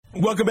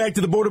Welcome back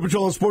to the Border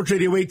Patrol on Sports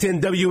Radio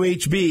 810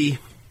 WHB.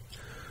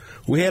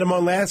 We had him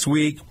on last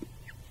week,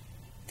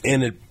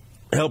 and it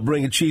helped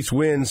bring a Chiefs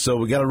win, so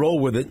we got to roll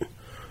with it.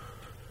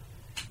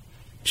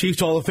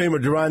 Chiefs Hall of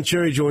Famer Deron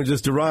Cherry joins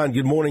us. Deron,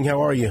 good morning.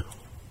 How are you?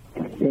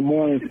 Good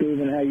morning,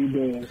 Stephen. How you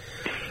doing?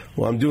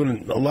 Well, I'm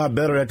doing a lot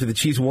better after the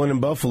Chiefs won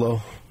in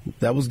Buffalo.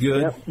 That was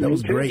good. Yep, that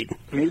was great.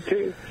 Me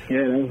too.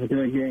 Yeah, that was a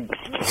great game.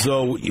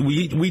 So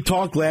we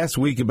talked last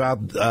week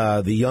about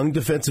the young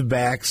defensive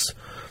backs,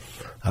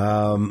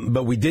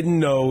 but we didn't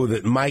know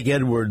that Mike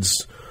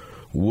Edwards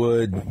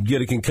would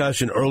get a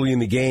concussion early in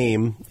the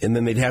game, and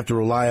then they'd have to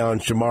rely on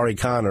Shamari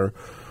Connor,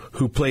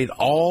 who played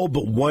all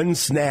but one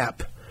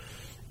snap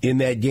in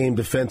that game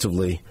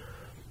defensively,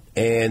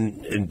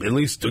 and at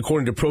least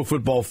according to Pro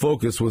Football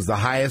Focus, was the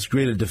highest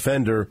graded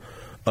defender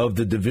of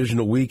the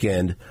divisional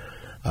weekend.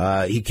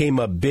 He came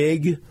up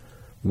big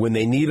when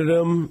they needed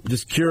him.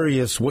 Just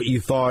curious what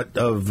you thought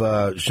of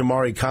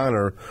Shamari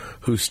Connor,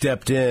 who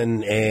stepped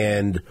in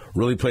and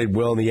really played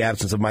well in the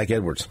absence of Mike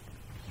Edwards.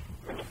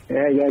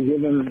 Yeah, you got to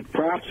give him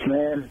props,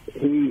 man.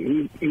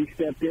 He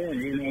stepped in.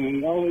 You know,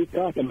 we always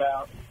talk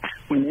about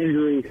when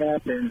injuries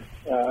happen,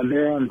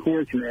 they're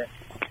unfortunate,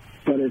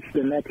 but it's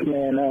the next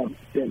man up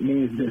that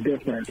means the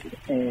difference.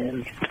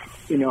 And,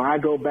 you know, I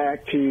go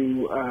back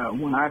to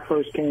when I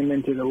first came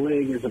into the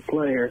league as a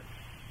player,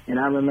 and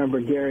I remember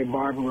Gary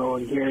Barbaro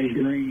and Gary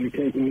Green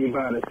taking me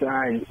by the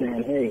side and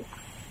saying, hey,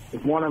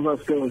 if one of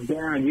us goes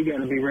down, you got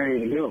to be ready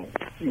to go.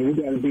 And you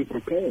got to be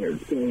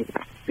prepared. So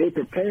they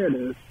prepared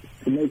us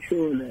to make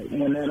sure that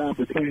when that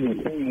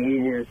opportunity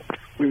came,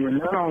 we were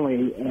not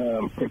only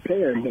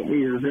prepared, but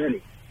we were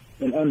ready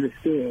and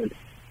understood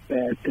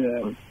that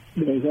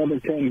those other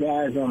 10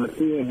 guys on the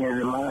field were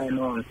relying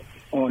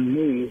on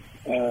me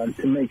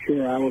to make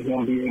sure I was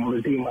going to be able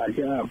to do my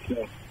job.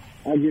 So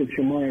I give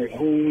Shamari a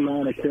whole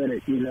lot of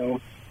credit. You know,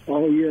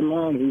 all year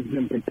long he's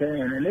been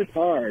preparing, and it's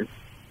hard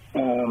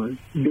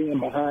being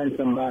behind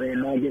somebody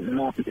and not getting an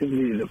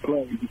opportunity to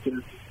play,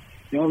 because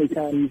the only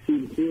time you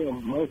see the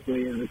field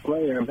mostly as a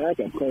player and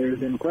backup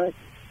players in practice.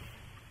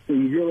 So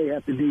you really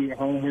have to do your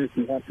homework.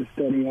 You have to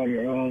study on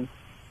your own.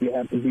 You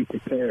have to be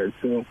prepared.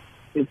 So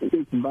it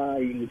speaks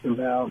volumes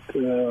about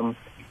who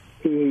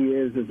he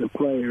is as a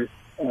player.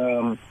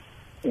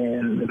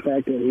 And the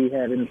fact that he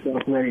had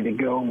himself ready to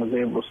go and was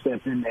able to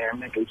step in there and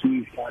make a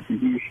huge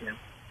contribution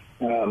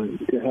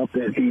to help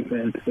that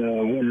defense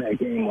win that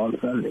game on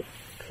Sunday.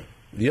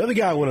 The other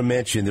guy I want to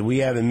mention that we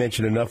haven't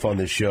mentioned enough on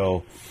this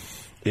show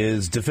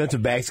is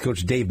defensive backs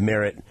coach Dave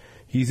Merritt.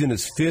 He's in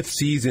his 5th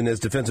season as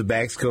defensive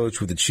backs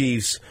coach with the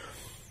Chiefs.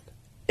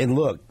 And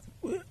look,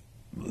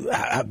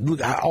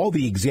 all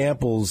the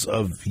examples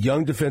of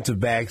young defensive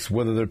backs,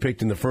 whether they're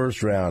picked in the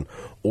 1st round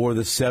or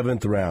the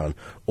 7th round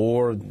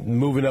or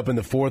moving up in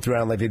the 4th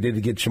round like they did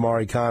to get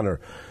Shamari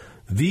Connor,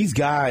 these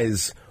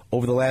guys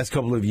over the last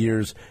couple of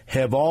years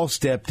have all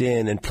stepped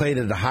in and played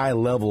at a high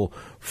level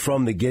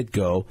from the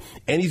get-go,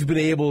 and he's been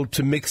able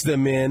to mix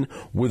them in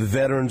with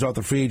veterans off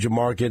the free agent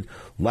market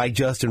like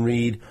Justin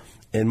Reed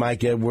and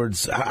Mike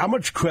Edwards. How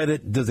much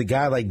credit does a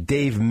guy like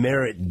Dave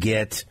Merritt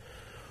get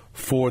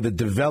for the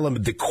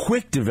development, the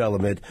quick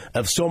development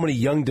of so many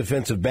young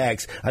defensive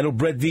backs? I know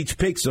Brett Veach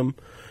picks them,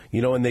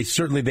 you know, and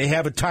they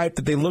have a type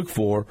that they look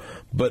for,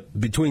 but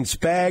between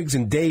Spags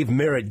and Dave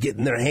Merritt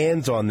getting their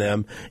hands on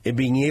them and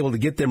being able to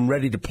get them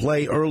ready to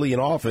play early and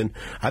often,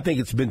 I think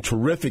it's been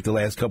terrific the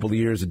last couple of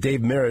years, that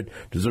Dave Merritt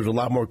deserves a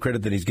lot more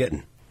credit than he's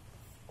getting.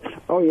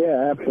 Oh,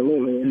 yeah,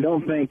 absolutely. And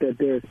don't think that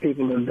there's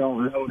people that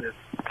don't notice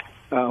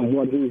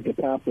what he's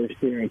accomplished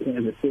here in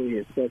Kansas City,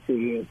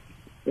 especially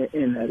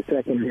in that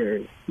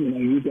secondary. You know,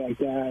 you got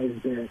guys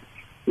that,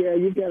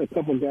 you've got a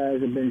couple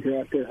guys that have been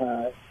drafted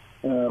high.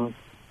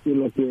 You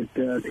look at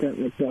Trent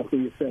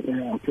McDuffie, a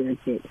 2nd-round pick,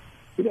 but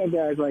you got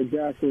guys like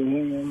Joshua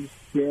Williams,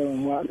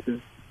 Jalen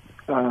Watson.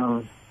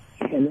 And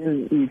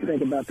then you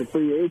think about the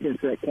free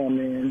agents that come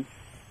in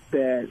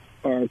that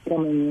are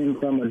coming in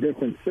from a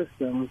different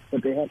system,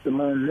 but they have to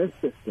learn this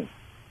system.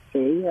 So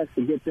he has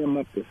to get them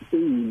up to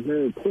speed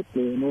very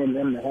quickly in order for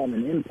them to have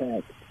an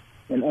impact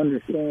and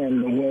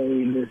understand the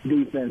way this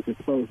defense is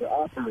supposed to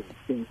operate.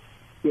 So,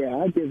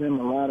 I give him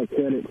a lot of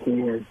credit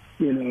for,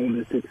 you know,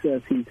 the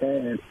success he's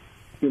had,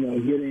 you know,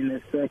 getting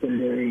this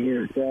secondary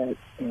here at that,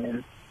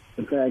 and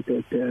the fact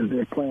that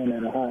they're playing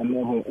at a high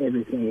level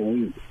every single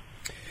week.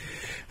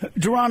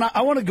 Deron,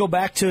 I want to go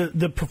back to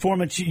the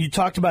performance. You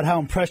talked about how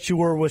impressed you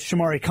were with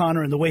Shamari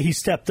Connor and the way he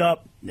stepped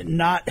up,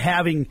 not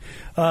having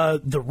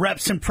the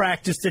reps in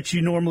practice that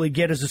you normally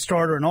get as a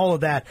starter and all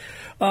of that.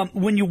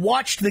 When you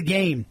watched the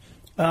game,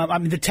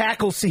 the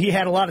tackles, he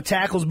had a lot of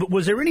tackles, but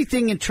was there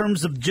anything in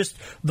terms of just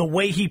the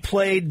way he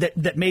played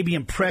that maybe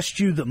impressed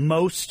you the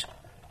most?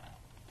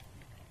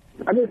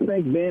 I just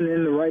think being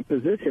in the right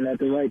position at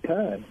the right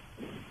time.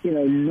 You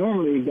know,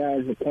 normally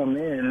guys that come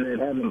in that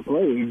haven't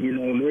played, you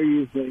know, they're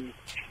usually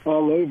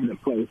all over the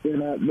place. They're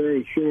not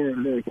very sure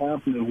and very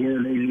confident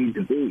where they need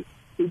to be.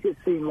 He just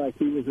seemed like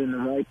he was in the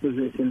right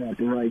position at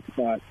the right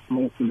spot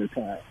most of the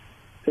time.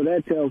 So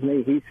that tells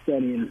me he's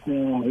studying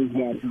film, he's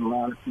watching a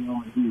lot of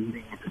film, and he's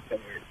being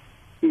prepared.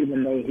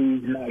 even though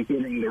he's not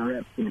getting the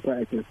reps in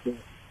practice that,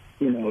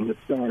 the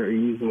starter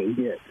usually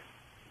gets.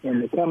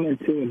 And to come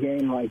into a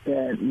game like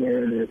that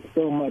where there's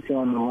so much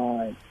on the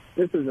line,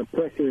 this is a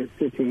pressure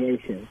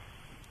situation.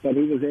 But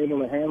he was able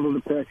to handle the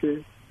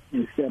pressure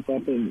and step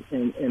up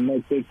and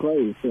make big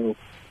plays. So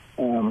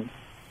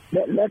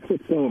that's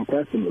what's so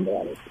impressive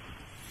about it.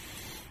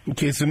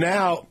 Okay, so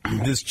now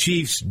this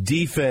Chiefs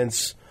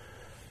defense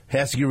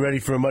has to get ready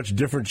for a much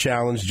different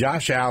challenge.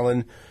 Josh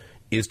Allen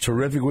is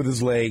terrific with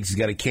his legs. He's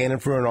got a cannon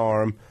for an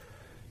arm,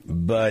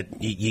 but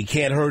he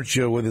can't hurt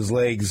you with his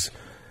legs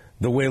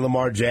the way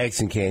Lamar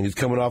Jackson can. He's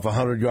coming off a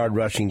 100-yard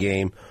rushing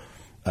game.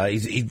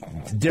 He's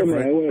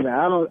different. Wait a minute.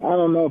 I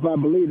don't know if I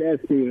believe that,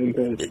 Steven,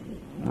 because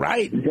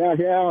right. Josh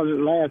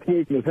Allen last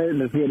week was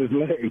hurting us with his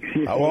legs.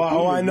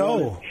 I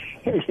know.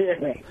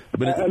 Yeah,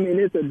 but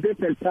it's a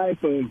different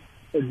type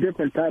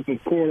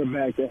of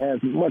quarterback that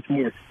has much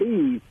more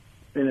speed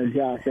than a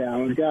Josh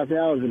Allen. Josh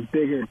Allen is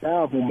bigger and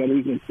powerful, but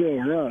he can still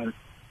run.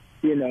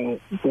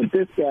 But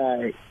this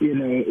guy,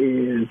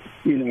 is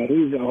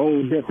he's a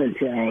whole different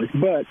challenge.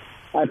 But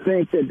I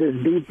think that this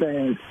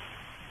defense,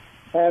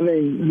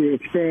 having the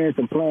experience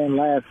of playing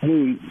last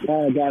week,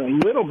 kind of got a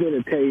little bit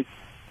of taste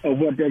of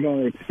what they're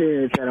going to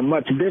experience at a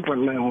much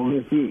different level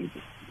this week.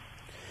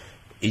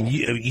 And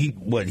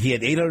he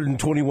had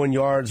 821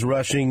 yards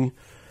rushing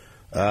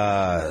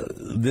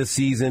this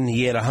season.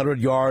 He had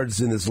 100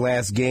 yards in this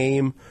last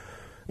game.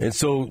 And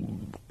so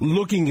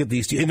looking at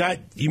these two,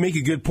 you make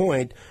a good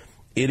point.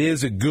 It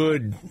is a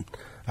good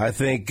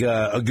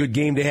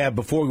game to have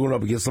before going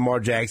up against Lamar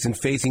Jackson,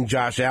 facing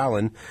Josh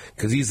Allen,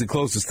 because he's the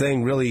closest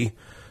thing really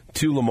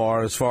to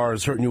Lamar as far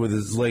as hurting you with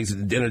his legs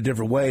in a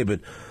different way.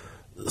 But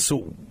so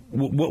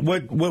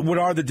what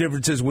are the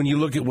differences when you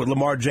look at what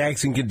Lamar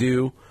Jackson can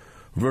do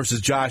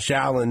versus Josh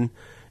Allen,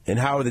 and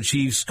how are the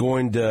Chiefs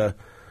going to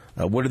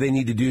what do they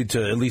need to do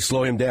to at least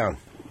slow him down?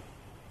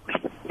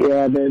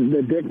 Yeah,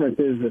 the difference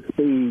is the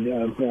speed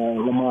of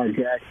Lamar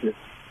Jackson.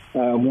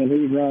 When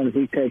he runs,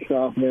 he takes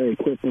off very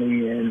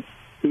quickly, and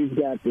he's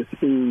got the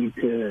speed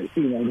to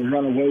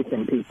run away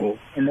from people,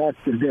 and that's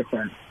the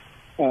difference.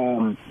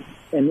 And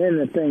then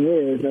the thing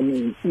is,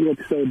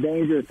 what's so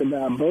dangerous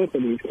about both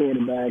of these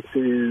quarterbacks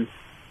is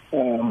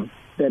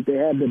that they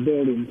have the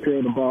ability to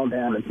throw the ball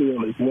down the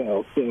field as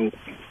well. So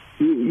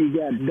you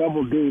got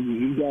double duty.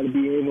 You got to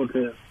be able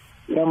to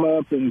come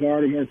up and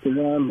guard against the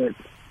run, but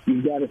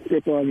you've got to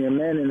stick on your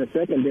men in the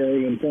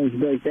secondary when things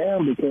break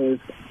down, because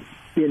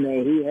he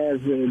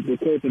has the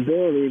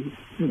capability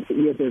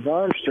with his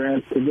arm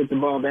strength to get the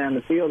ball down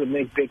the field and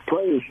make big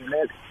plays,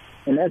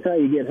 and that's how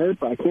you get hurt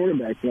by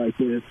quarterbacks like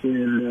this.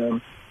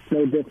 And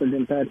no different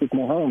than Patrick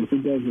Mahomes. He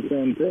does the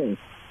same thing.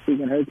 He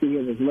can hurt you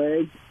with his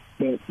legs,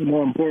 but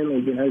more importantly,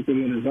 he can hurt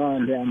you with his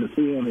arm down the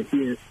field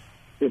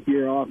if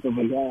you're off of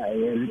a guy.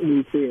 And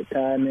we see it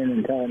time in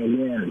and time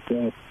again.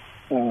 So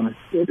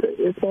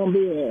it's going to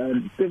be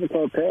a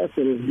difficult task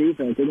for this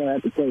defense. They're going to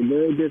have to play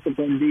very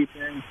disciplined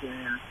defense,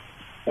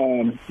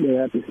 and they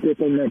have to stick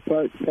in their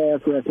pass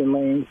rushing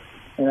lanes.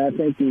 And I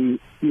think if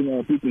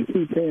you can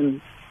keep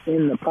him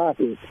in the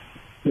pocket,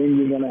 then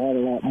you're going to have a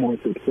lot more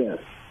success.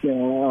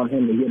 Allowing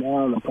him to get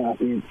out of the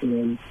pocket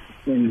and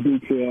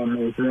beat you on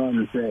those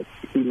runs that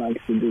he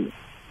likes to do.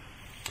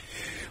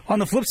 On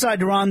the flip side,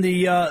 Deron,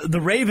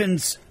 the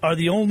Ravens are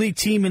the only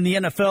team in the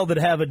NFL that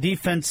have a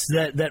defense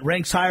that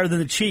ranks higher than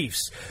the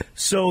Chiefs.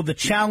 So the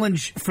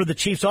challenge for the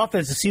Chiefs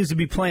offense seems to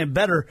be playing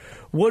better.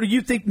 What do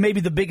you think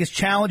maybe the biggest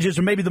challenges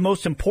or maybe the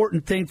most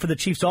important thing for the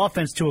Chiefs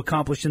offense to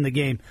accomplish in the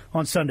game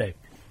on Sunday?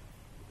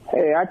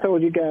 Hey, I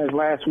told you guys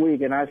last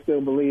week, and I still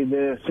believe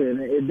this,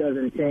 and it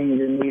doesn't change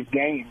in these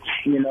games.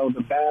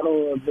 The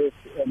battle of this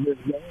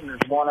game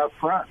is one up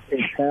front.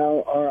 It's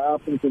how our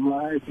offensive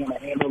line is going to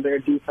handle their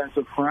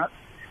defensive front,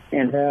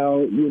 and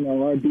how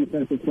our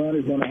defensive front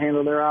is going to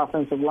handle their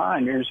offensive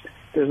line. There's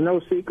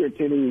no secret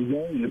to these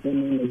games.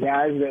 The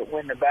guys that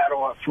win the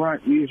battle up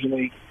front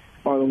usually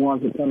are the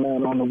ones that come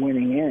out on the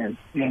winning end,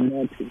 and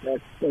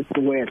that's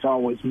the way it's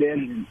always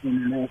been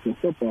in the National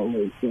Football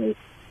League.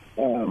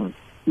 So.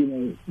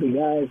 The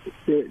guys,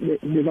 they're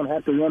going to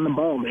have to run the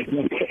ball.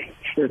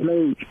 There's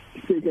no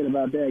secret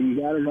about that. You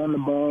got to run the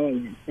ball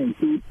and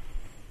keep,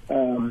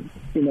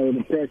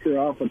 the pressure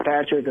off of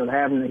Patrick of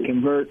having to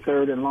convert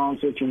third and long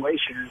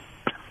situations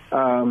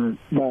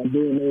by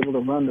being able to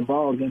run the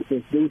ball against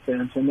this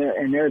defense, and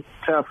they're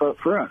tough up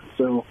front.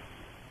 So,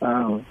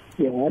 I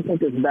think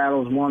this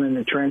battle's won in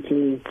the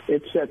trenches.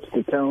 It sets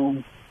the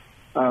tone.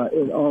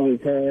 It always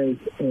has,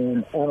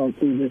 and I don't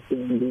see this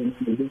thing being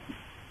any different.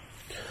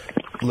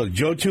 Look,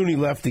 Joe Thuney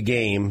left the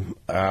game,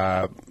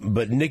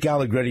 but Nick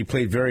Allegretti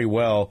played very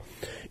well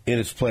in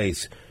his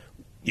place.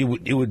 It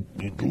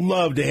would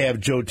love to have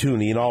Joe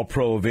Thuney, an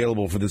All-Pro,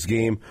 available for this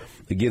game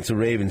against the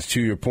Ravens,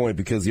 to your point,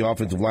 because the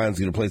offensive line is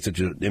going to play such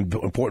an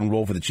important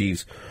role for the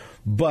Chiefs.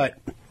 But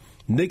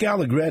Nick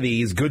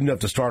Allegretti is good enough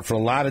to start for a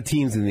lot of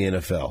teams in the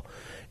NFL,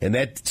 and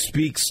that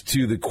speaks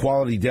to the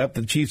quality depth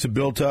the Chiefs have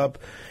built up.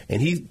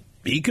 And he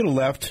could have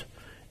left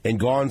and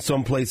gone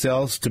someplace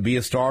else to be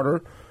a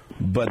starter,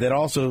 but that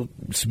also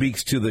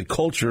speaks to the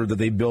culture that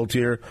they built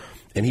here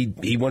and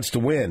he wants to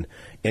win.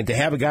 And to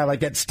have a guy like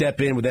that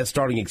step in with that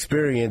starting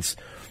experience,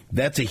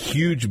 that's a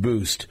huge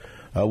boost.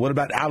 What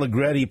about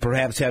Allegretti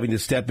perhaps having to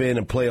step in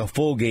and play a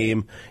full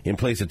game in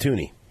place of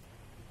Tooney?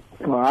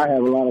 Well, I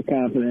have a lot of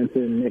confidence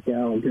in Nick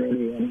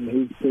Allegretti. I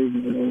mean, he's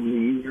proven it over the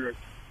years.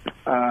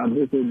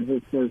 This is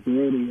his first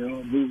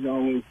rodeo. He's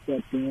always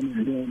stepped in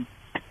and done,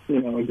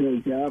 a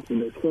great job for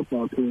this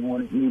football team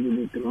when it needed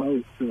it the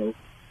most. So,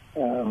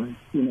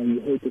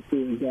 you hate to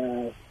see a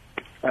guy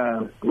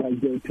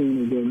like Joe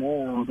Tooney go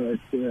now, but,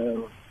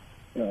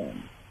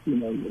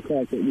 the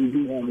fact that we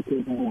do have a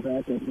capable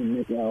backup in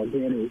Nick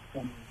Allegretti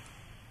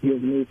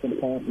gives me some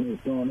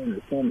confidence going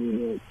into Sunday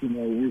that,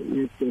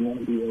 we're still going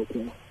to be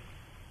okay.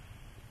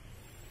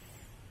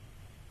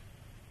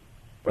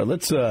 All right,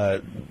 let's,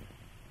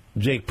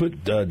 Jake,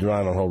 put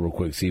Deron on hold real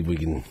quick, see if we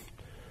can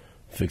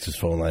fix his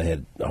phone. I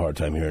had a hard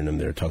time hearing him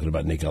there talking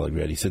about Nick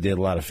Allegretti. He said they had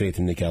a lot of faith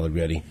in Nick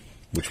Allegretti,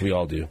 which we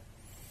all do.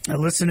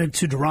 Listening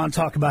to Deron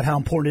talk about how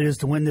important it is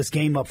to win this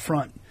game up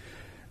front.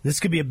 This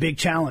could be a big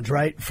challenge,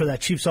 right, for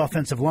that Chiefs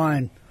offensive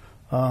line.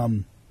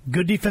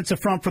 Good defensive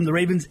front from the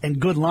Ravens and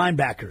good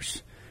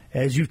linebackers.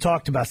 As you've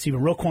talked about,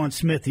 Stephen, Roquan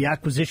Smith, the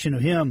acquisition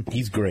of him.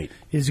 He's great.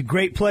 He's a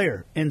great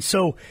player. And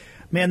so,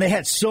 man, they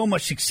had so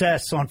much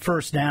success on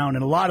first down,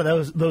 and a lot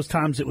of those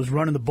times it was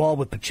running the ball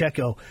with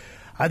Pacheco.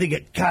 I think,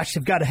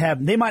 they've got to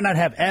have – they might not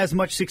have as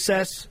much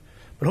success,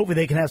 but hopefully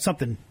they can have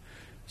something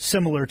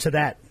similar to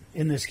that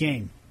in this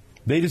game.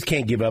 They just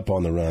can't give up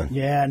on the run.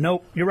 Yeah,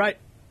 nope, you're right.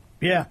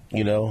 Yeah.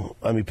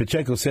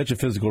 Pacheco's such a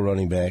physical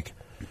running back,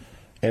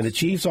 and the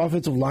Chiefs'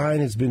 offensive line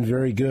has been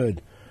very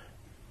good,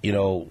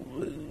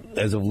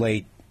 as of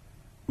late,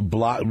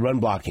 run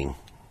blocking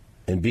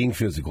and being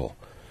physical.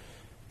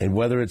 And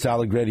whether it's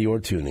Allegretti or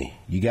Tooney,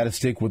 you got to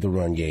stick with the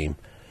run game,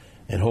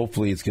 and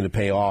hopefully it's going to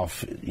pay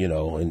off.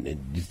 And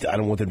I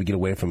don't want them to get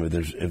away from it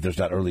if there's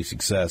not early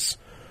success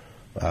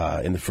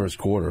in the first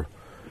quarter.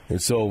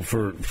 And so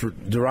for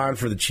Deron,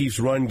 for the Chiefs'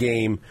 run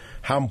game,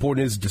 how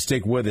important is it to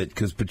stick with it?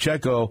 Because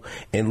Pacheco,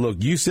 and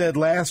look, you said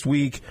last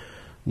week,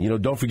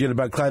 don't forget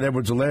about Clyde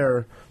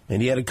Edwards-Helaire,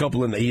 and he had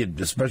he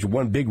had especially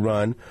one big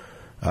run.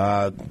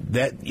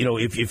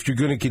 If you're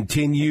going to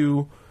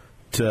continue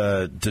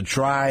to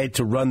try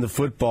to run the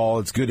football,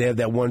 it's good to have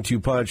that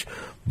 1-2 punch,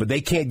 but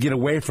they can't get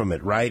away from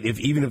it, right?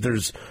 Even if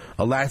there's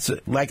a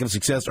lack of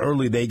success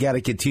early, they got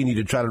to continue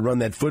to try to run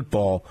that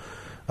football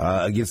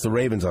against the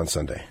Ravens on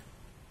Sunday.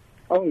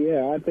 Oh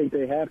yeah, I think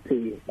they have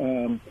to,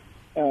 and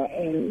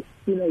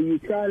you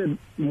try to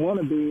want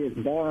to be as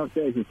balanced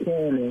as you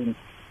can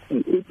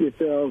and keep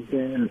yourselves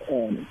in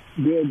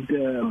good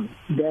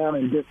down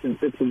and distance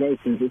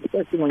situations,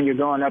 especially when you're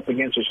going up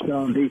against a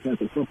strong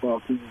defensive football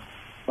team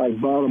like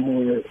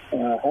Baltimore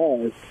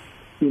has.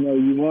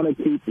 You want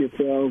to keep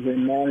yourselves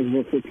in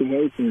manageable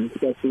situations,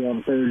 especially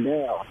on third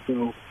down.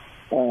 So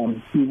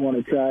you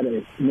want to try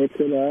to mix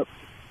it up.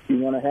 You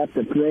want to have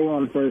to throw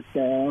on first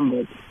down,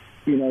 but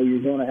you're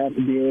going to have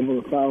to be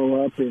able to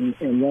follow up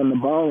and run the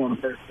ball on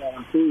first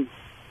down too,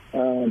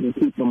 to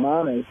keep them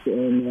honest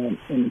and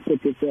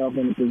put yourself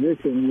in a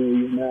position where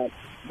you're not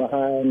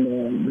behind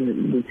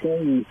the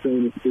chains, so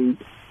to speak,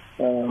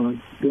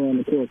 during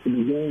the course of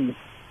the game,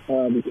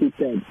 to keep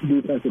that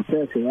defensive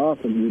pressure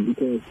off of you,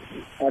 because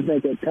I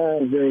think at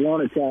times they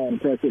want to try and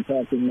pressure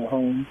Patrick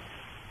Mahomes,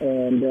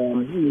 and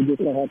you're just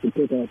going to have to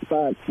pick on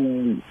spots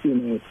when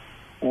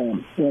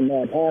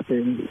that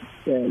happens,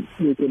 that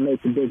you can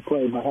make a big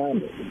play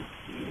behind it.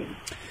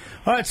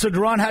 All right, so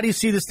Deron, how do you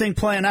see this thing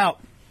playing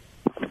out?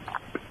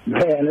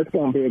 Man, it's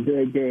going to be a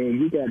great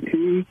game. You got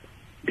two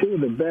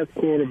of the best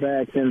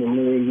quarterbacks in the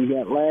league. You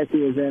got last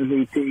year's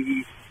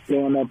MVP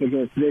going up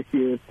against this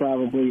year's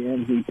probably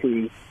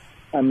MVP.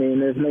 I mean,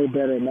 there's no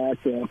better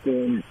matchup.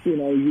 And,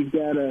 you've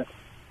got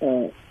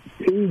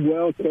two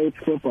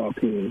well-coached football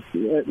teams.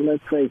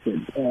 Let's face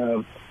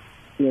it.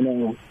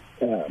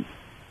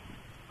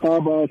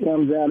 Harbaugh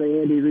comes out of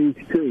Andy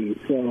Reid's tree.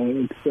 So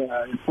it's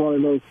one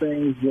of those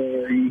things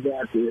where you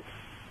got the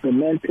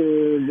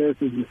mentor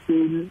versus the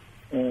student,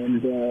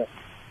 and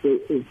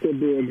it could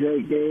be a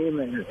great game.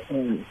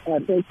 And I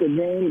think the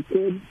game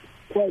could,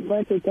 quite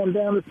frankly, come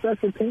down to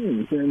special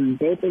teams. And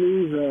both of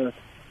these are,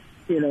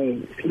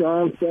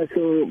 strong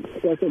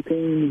special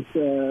teams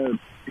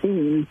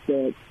teams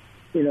that,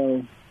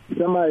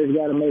 somebody's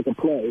got to make a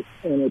play.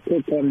 And it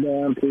could come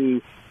down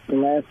to the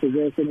last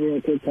possession here.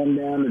 It could come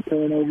down to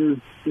turnovers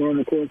during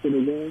the course of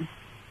the game.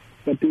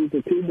 But these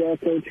are two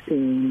well-coached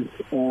teams.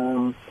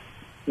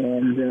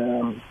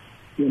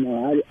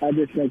 I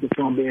just think it's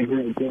going to be a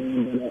great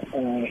game.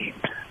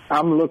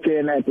 I'm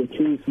looking at the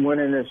Chiefs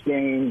winning this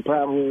game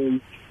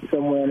probably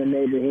somewhere in the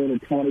neighborhood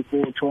of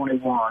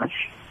 24-21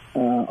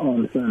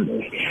 on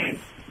Sunday.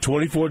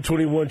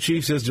 24-21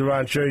 Chiefs, says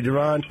Deron Cherry.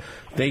 Deron,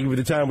 thank you for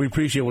the time. We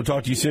appreciate it. We'll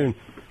talk to you soon.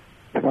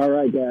 All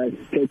right, guys.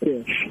 Take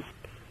care.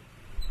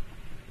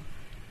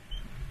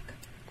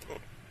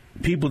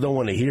 People don't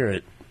want to hear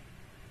it,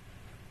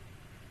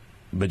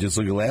 but just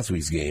look at last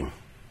week's game.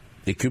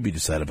 It could be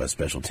decided by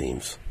special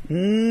teams.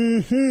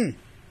 Mm-hmm.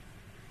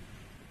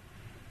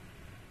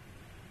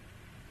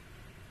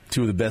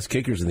 Two of the best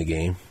kickers in the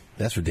game,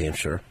 That's for damn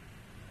sure.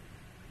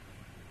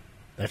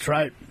 That's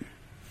right.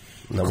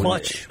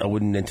 Clutch. I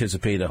wouldn't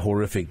anticipate a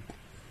horrific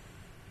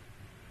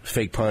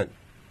fake punt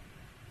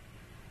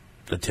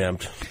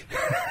attempt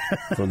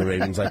from the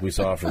Ravens like we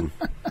saw from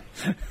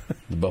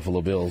the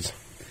Buffalo Bills.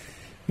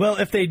 Well,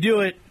 if they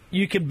do it,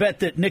 you can bet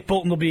that Nick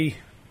Bolton will be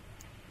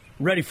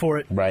ready for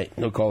it. Right.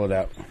 He'll call it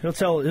out. He'll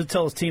tell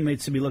his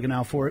teammates to be looking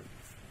out for it.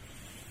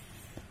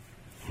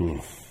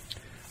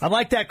 I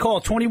like that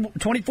call,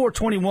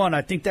 24-21.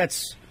 I think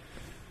that's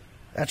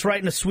right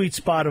in the sweet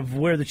spot of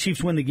where the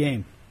Chiefs win the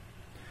game.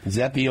 Is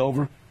that the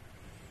over?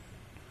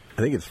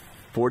 I think it's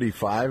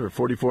 45 or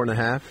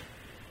 44.5.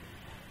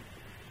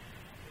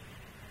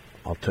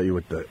 I'll tell you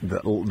what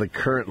the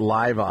current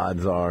live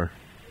odds are.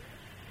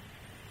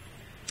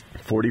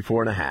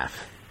 44.5.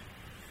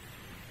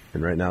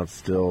 And right now it's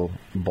still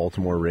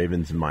Baltimore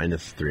Ravens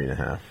minus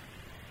 3.5.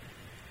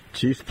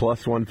 Chiefs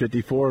plus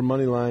 154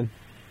 money line.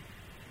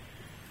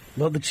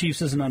 Well, the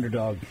Chiefs is an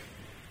underdog.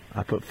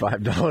 I put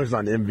 $5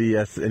 on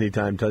MVS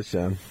anytime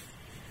touchdown.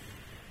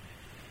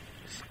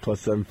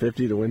 Plus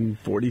 750 to win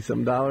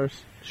 $40-some.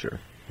 Sure.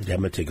 Yeah, I'm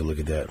going to take a look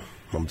at that. I'm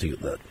going to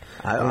take a look.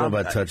 I don't know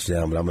about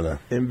touchdown, but I'm going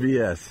to...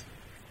 MVS.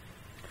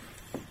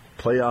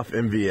 Playoff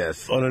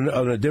MVS.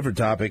 On a different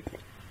topic,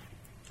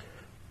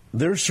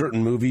 there are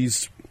certain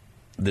movies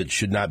that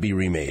should not be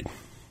remade.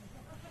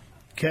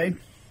 Okay.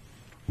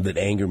 That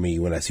anger me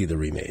when I see the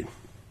remade.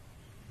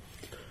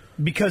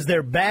 Because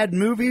they're bad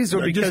movies,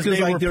 or because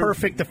they were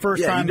perfect the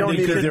first time?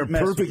 Because they're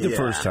perfect the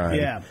first time.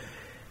 Yeah.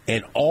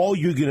 And all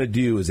you're going to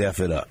do is F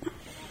it up.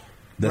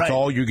 That's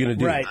all you're going to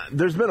do. Right.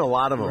 There's been a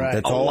lot of them. Right.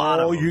 That's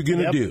all you're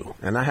going to do.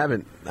 And I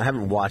haven't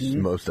watched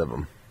most of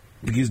them.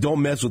 Because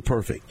don't mess with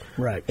perfect.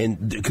 Right.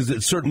 And because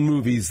it's certain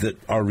movies that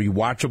are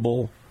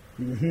rewatchable,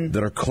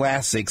 that are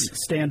classics.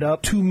 Stand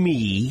up. To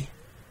me.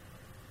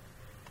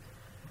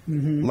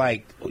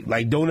 Like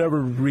don't ever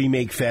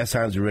remake Fast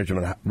Times at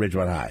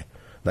Ridgemont High.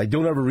 Like,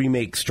 don't ever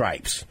remake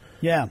Stripes.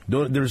 Yeah.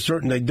 There's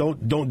certain,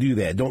 don't do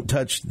that. Don't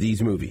touch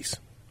these movies.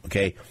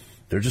 Okay?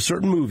 There's a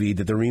certain movie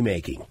that they're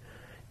remaking.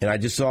 And I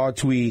just saw a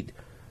tweet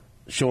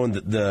showing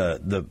that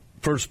the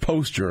first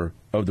poster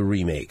of the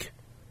remake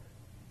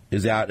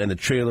is out and the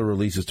trailer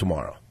releases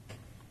tomorrow.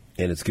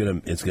 And it's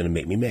gonna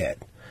make me mad.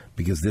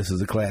 Because this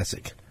is a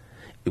classic.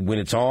 When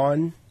it's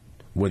on,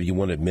 whether you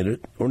want to admit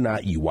it or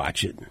not, you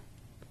watch it.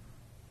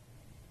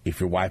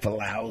 If your wife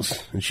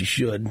allows, and she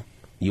should,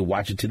 you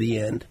watch it to the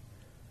end.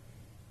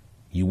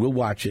 You will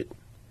watch it.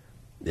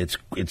 It's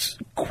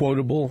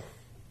quotable.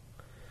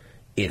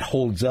 It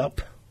holds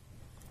up.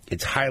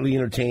 It's highly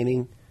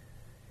entertaining.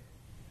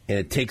 And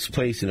it takes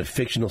place in a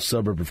fictional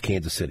suburb of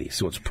Kansas City,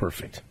 so it's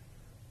perfect.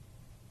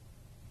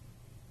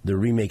 They're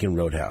remaking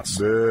Roadhouse.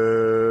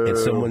 Boo. And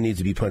someone needs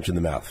to be punched in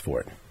the mouth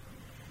for it.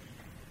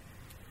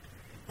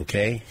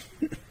 Okay?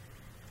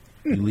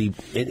 You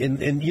leave,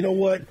 and you know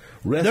what?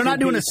 They're not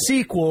doing a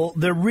sequel.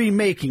 They're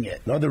remaking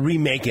it. No, they're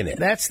remaking it.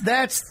 That's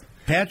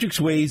Patrick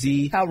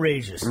Swayze.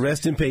 Outrageous.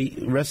 Rest in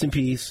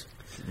peace.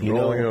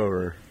 Rolling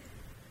over.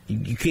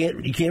 You can't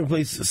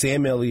replace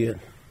Sam Elliott.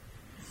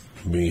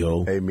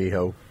 Mijo. Hey,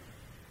 Mijo.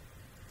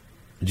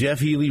 Jeff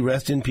Healy,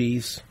 rest in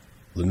peace.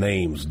 The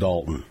name's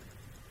Dalton.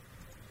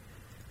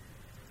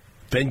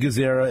 Ben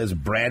Gazzara as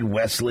Brad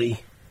Wesley.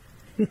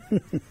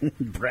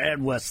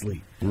 Brad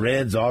Wesley.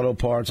 Red's Auto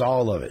Parts,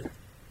 all of it.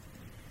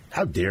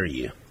 How dare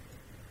you?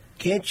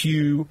 Can't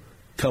you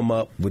come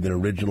up with an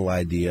original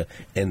idea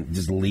and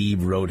just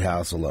leave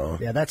Roadhouse alone?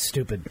 Yeah, that's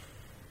stupid.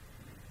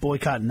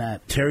 Boycotting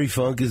that. Terry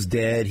Funk is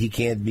dead. He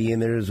can't be in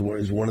there as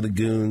one of the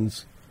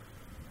goons.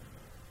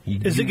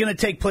 Is it going to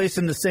take place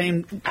in the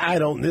same... I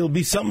don't... It'll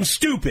be something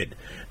stupid.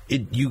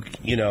 You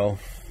know...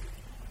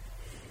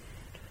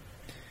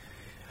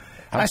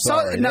 I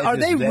saw. Now, are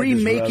they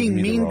remaking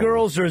Mean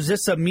Girls, or is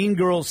this a Mean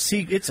Girls?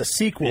 It's a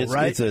sequel,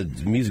 right? It's a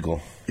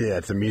musical. Yeah,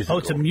 it's a musical. Oh,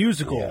 it's a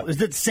musical. Yeah.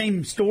 Is it the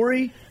same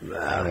story?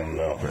 I don't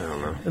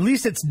know. At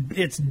least it's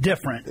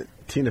different.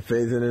 Tina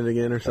Fey's in it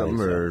again, or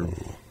something, or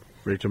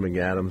Rachel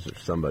McAdams, or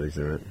somebody's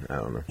in it. I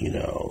don't know. You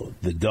know,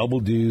 the Double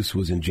Deuce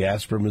was in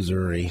Jasper,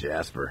 Missouri.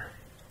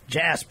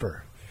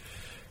 Jasper.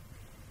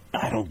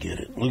 I don't get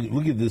it.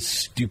 Look at this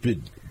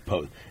stupid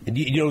post. And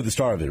you know the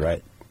star of it,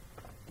 right?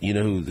 You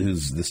know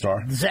who's the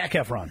star? Zac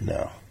Efron.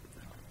 No.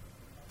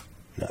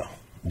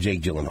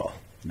 Jake Gyllenhaal.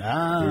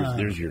 Ah.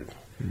 There's your.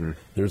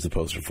 There's the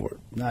poster for it.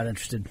 Not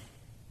interested.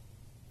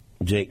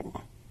 Jake,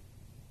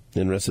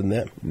 interested in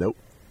that? Nope.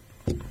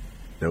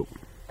 I'm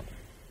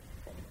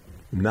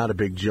not a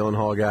big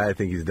Gyllenhaal guy. I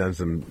think he's done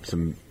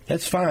some.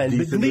 That's fine.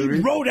 But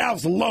leave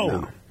Roadhouse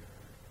alone. No.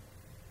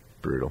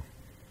 Brutal.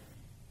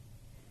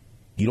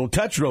 You don't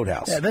touch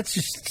Roadhouse. Yeah, that's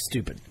just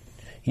stupid.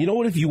 You know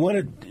what? If you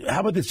want to,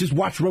 how about this? Just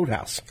watch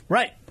Roadhouse.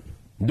 Right.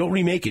 Don't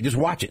remake it. Just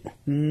watch it.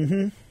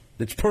 Mm-hmm.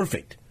 It's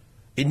perfect.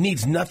 It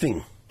needs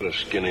nothing. A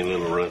skinny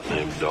little runt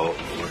named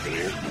Dalton working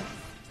here.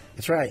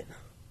 That's right.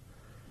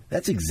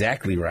 That's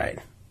exactly right.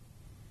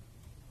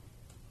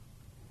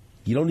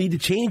 You don't need to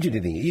change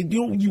anything.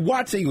 You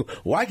watch it, you go,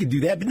 well, I can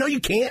do that. But no,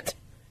 you can't.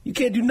 You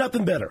can't do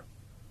nothing better.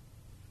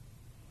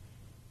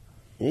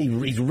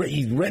 He's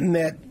renting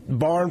that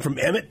barn from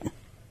Emmett.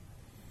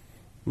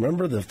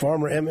 Remember the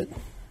farmer Emmett?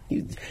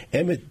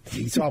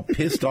 He's all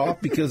pissed off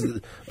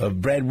because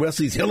of Brad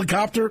Wesley's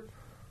helicopter.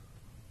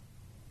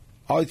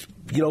 Always,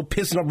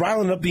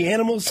 riling up the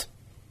animals.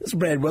 This is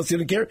Brad Wesley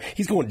doesn't care.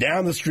 He's going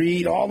down the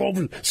street, all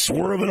over,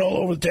 swerving all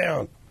over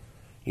town.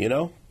 I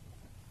don't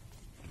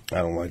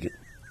like it.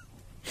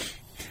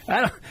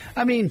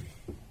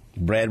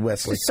 Brad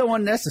Wesley. It's so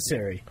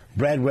unnecessary.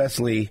 Brad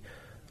Wesley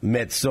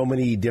met so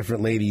many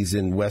different ladies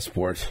in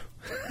Westport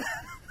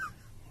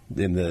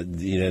in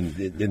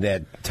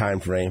that time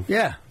frame.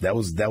 Yeah, that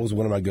was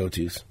one of my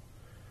go-tos.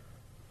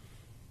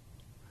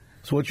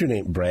 So what's your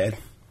name, Brad?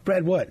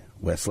 Brad what?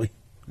 Wesley.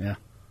 Yeah.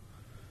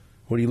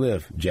 Where do you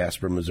live?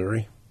 Jasper,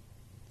 Missouri.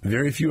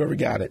 Very few ever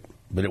got it,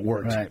 but it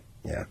worked. Right.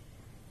 Yeah.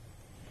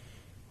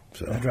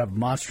 So I drive a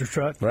monster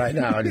truck. Right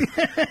now, when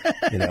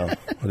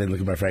they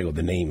look at my friend,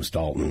 the name's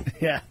Dalton.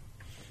 Yeah.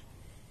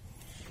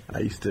 I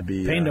used to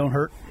be pain don't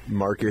hurt.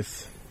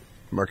 Marcus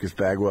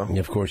Bagwell. Yeah,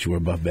 of course you were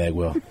Buff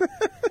Bagwell.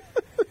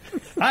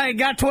 I ain't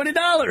got $20.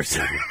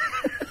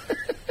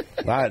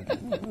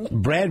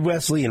 Brad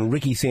Wesley and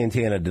Ricky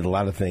Santana did a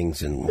lot of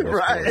things in Westport.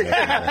 Right.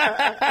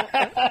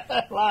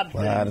 A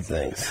lot of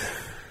things.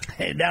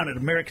 Hey, down at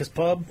America's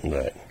Pub.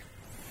 Right.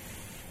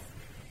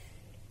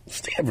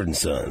 Stanford and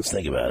Sons.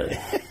 Think about it.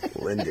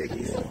 Lynn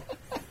Dickies.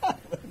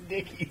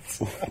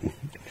 Dickies.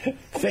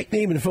 Fake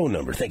name and phone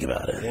number. Think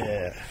about it.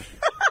 Yeah.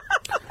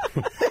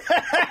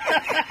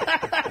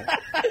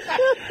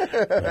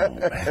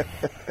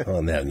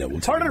 On that note,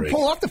 it's harder to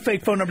pull off the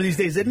fake phone number these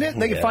days, isn't it?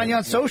 They can find you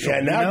on social.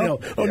 Yeah, now no.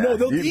 Oh no,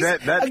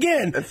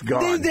 again, that's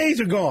gone. These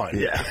days are gone.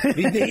 Yeah,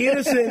 the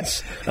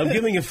innocence of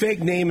giving a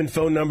fake name and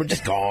phone number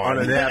just gone.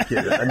 On a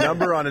napkin, a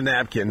number on a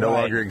napkin no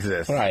longer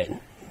exists. Right.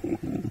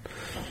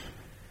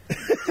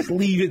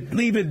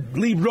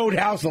 Leave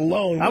Roadhouse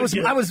alone. I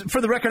was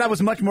for the record, I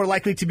was much more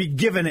likely to be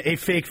given a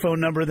fake phone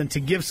number than to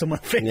give someone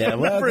a fake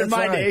phone number in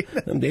my day.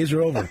 Them days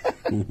are over.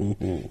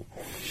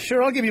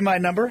 Sure, I'll give you my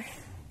number.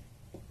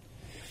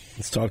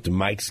 Let's talk to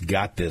Mike's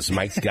Got This.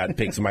 Mike's Got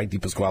Picks. Mike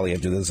DiPasquale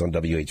after this on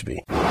WHB.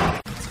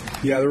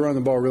 Yeah, they're running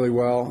the ball really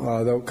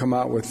well. They'll come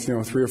out with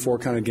 3 or 4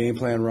 kind of game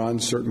plan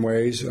runs certain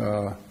ways.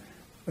 Nothing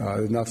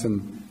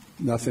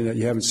that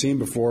you haven't seen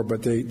before,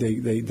 but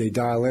they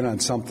dial in on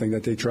something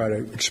that they try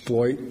to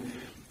exploit.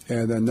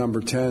 And then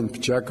number 10,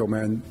 Pacheco,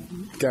 man,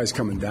 guy's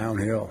coming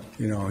downhill.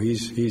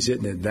 He's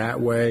hitting it that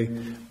way,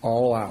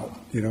 all out.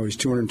 He's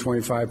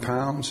 225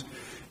 pounds.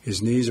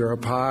 His knees are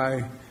up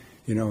high.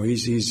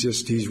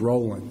 He's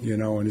rolling.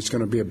 And it's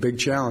going to be a big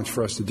challenge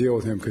for us to deal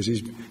with him because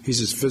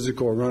he's as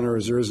physical a runner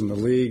as there is in the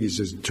league. He's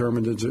as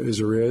determined as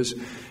there is,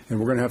 and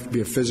we're going to have to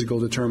be a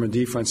physical, determined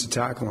defense to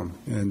tackle him.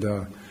 And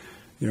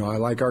I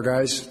like our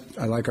guys.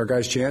 I like our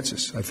guys'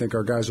 chances. I think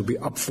our guys will be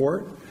up for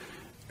it,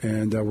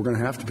 and we're going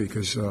to have to be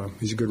because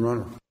he's a good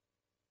runner.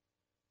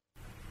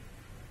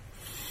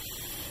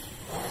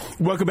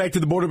 Welcome back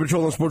to the Border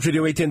Patrol on Sports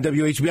Radio 810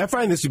 WHB. I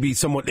find this to be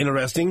somewhat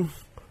interesting.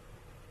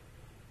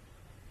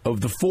 Of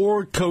the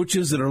 4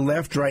 coaches that are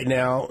left right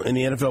now in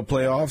the NFL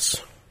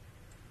playoffs,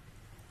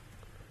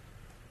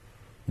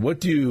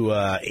 what do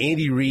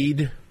Andy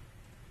Reid,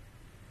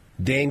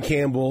 Dan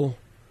Campbell,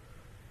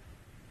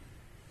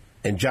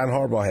 and John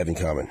Harbaugh have in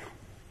common?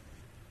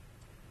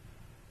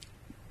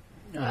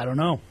 I don't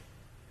know.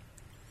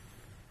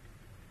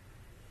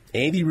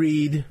 Andy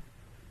Reid,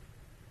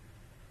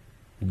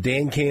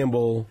 Dan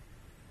Campbell,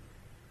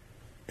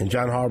 and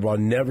John Harbaugh,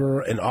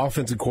 never an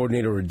offensive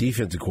coordinator or a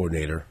defensive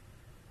coordinator.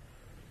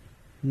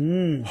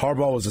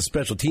 Harbaugh was a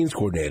special teams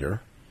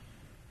coordinator,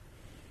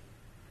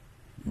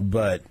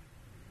 but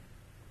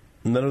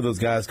none of those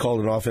guys called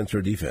an offense or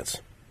a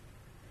defense.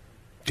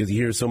 Because you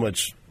hear so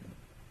much,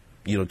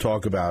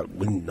 talk about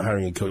when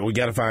hiring a coach. We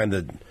got to find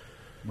the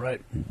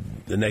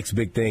next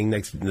big thing,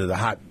 the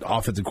hot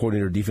offensive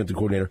coordinator, defensive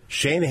coordinator.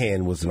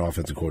 Shanahan was an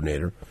offensive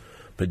coordinator,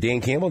 but Dan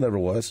Campbell never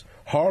was.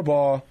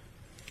 Harbaugh,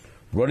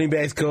 running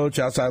backs coach,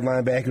 outside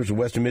linebackers at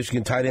Western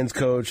Michigan, tight ends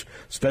coach,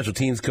 special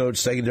teams coach,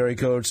 secondary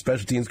coach,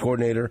 special teams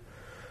coordinator,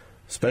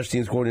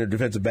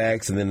 defensive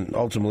backs, and then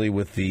ultimately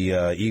with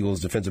the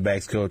Eagles, defensive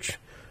backs coach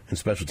and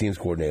special teams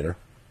coordinator.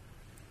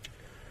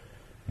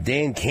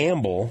 Dan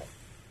Campbell.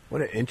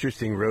 What an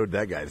interesting road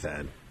that guy's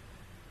had.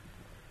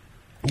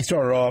 He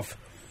started off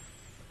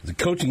as a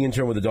coaching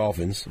intern with the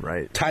Dolphins.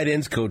 Right. Tight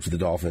ends coach with the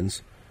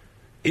Dolphins.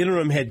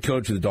 Interim head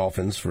coach with the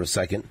Dolphins for a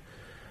second.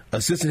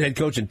 Assistant head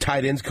coach and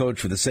tight ends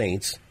coach for the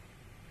Saints.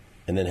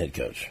 And then head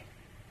coach.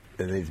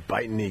 And then he's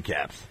biting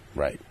kneecaps.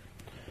 Right.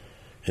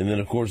 And then,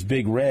 of course,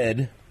 Big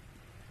Red,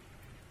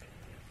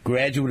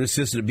 graduate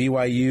assistant at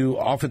BYU,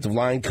 offensive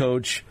line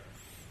coach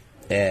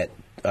at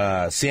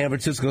San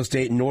Francisco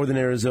State, Northern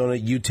Arizona,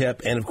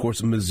 UTEP, and, of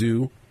course,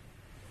 Mizzou.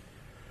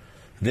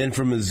 Then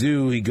from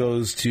Mizzou, he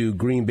goes to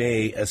Green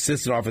Bay,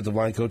 assistant offensive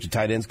line coach and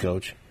tight ends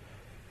coach.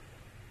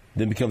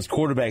 Then becomes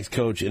quarterbacks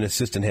coach and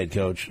assistant head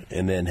coach,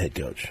 and then head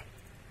coach.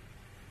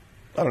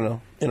 I don't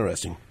know.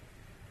 Interesting.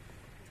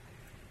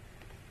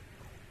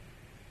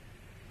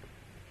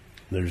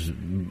 There's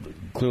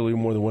clearly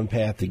more than one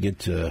path to get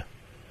to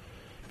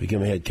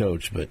become a head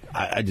coach. But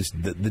I just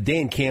the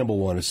Dan Campbell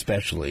one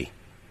especially,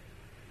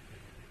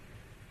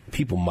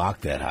 people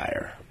mocked that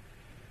hire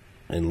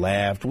and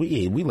laughed.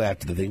 We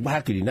laughed at the thing. Well,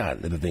 how could he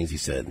not? At the things he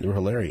said, they were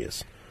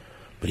hilarious.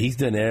 But he's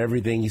done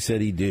everything he said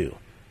he'd do.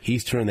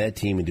 He's turned that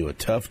team into a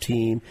tough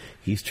team.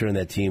 He's turned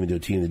that team into a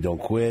team that don't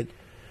quit.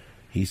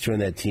 He's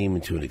turned that team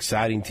into an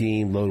exciting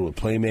team loaded with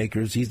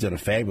playmakers. He's done a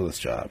fabulous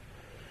job.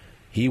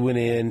 He went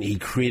in. He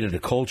created a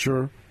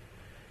culture.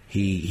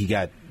 He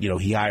got,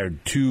 he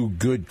hired 2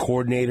 good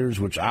coordinators,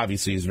 which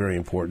obviously is very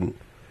important.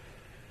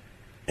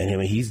 And I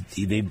mean,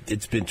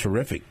 it's been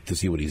terrific to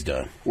see what he's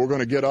done. We're going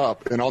to get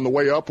up, and on the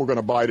way up, we're going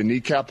to bite a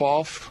kneecap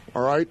off,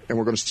 all right? And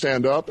we're going to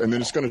stand up, and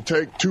then it's going to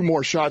take 2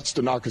 more shots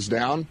to knock us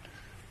down,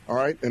 all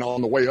right? And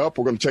on the way up,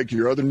 we're going to take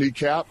your other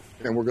kneecap,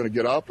 and we're going to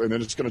get up, and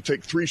then it's going to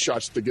take 3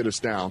 shots to get us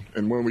down.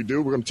 And when we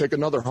do, we're going to take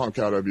another hunk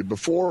out of you.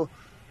 Before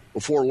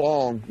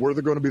long, we're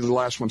going to be the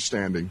last one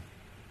standing.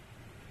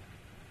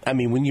 I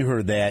mean, when you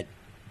heard that,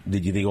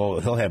 did you think,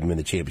 he'll have him in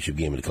the championship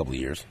game in a couple of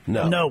years?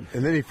 No.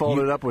 And then he followed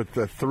it up with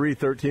the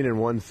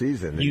 3-13-1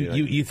 season.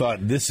 You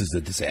thought, this is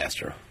a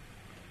disaster.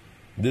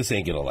 This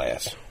ain't going to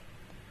last.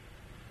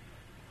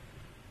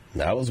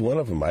 That was one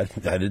of them. I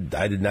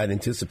did not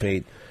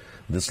anticipate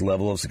this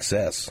level of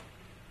success.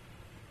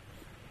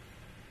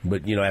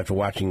 But, after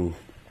watching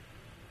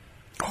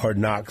Hard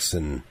Knocks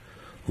and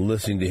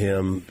listening to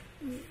him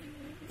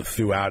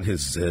throughout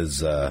his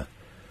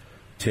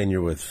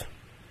tenure with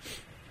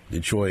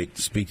Detroit,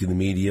 speak to the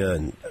media,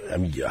 and I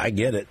mean, I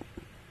get it.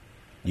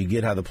 You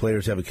get how the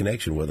players have a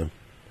connection with him.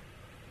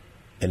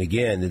 And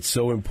again, it's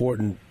so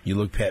important. You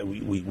look past,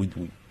 we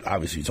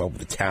obviously talk about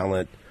the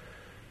talent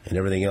and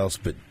everything else,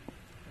 but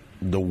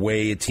the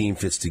way a team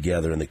fits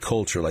together and the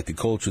culture, like the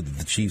culture that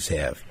the Chiefs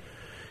have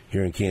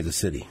here in Kansas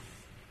City.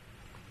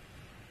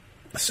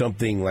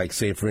 Something like,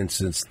 say, for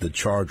instance, the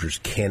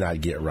Chargers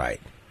cannot get right.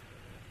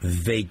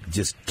 They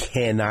just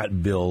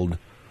cannot build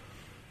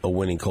a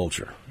winning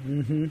culture.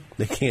 Mm-hmm.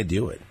 They can't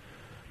do it.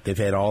 They've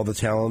had all the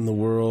talent in the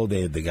world.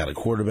 They got a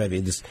quarterback.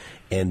 They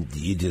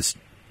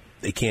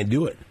can't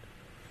do it.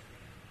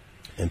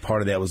 And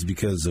part of that was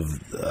because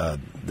of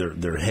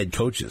their head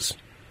coaches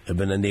have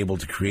been unable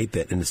to create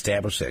that and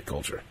establish that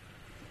culture.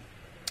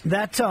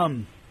 That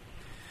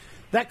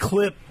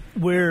clip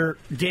where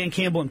Dan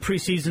Campbell in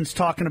preseason's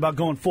talking about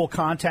going full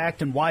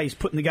contact and why he's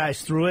putting the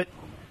guys through it,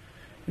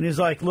 and he's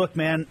like, "Look,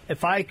 man,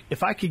 if I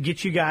could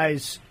get you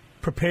guys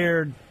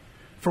prepared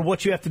for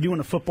what you have to do in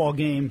a football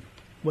game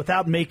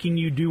without making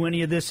you do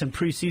any of this in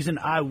preseason,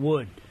 I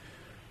would.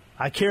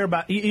 I care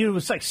about you." It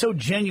was like so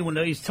genuine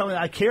that he's telling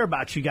me, I care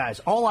about you guys.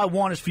 All I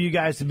want is for you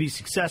guys to be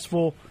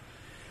successful.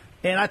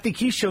 And I think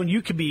he's shown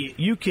you can be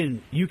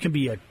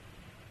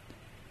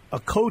a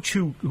coach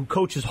who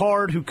coaches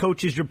hard, who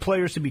coaches your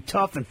players to be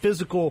tough and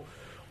physical,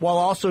 while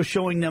also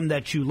showing them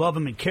that you love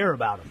them and care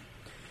about them.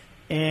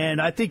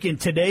 And I think in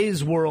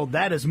today's world,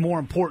 that is more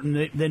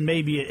important than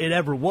maybe it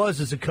ever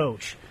was as a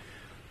coach.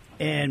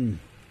 And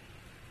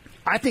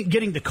I think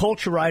getting the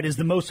culture right is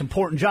the most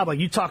important job. Like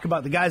you talk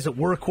about the guys that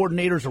were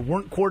coordinators or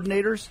weren't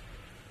coordinators.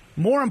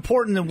 More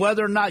important than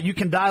whether or not you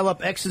can dial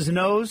up X's and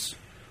O's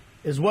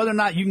is whether or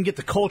not you can get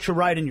the culture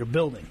right in your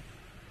building.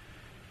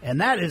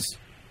 And that is,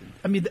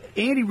 I mean,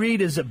 Andy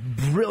Reid is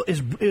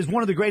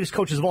one of the greatest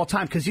coaches of all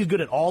time because he's good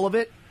at all of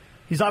it.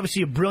 He's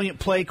obviously a brilliant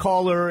play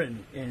caller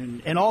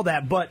and all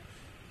that, but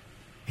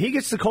he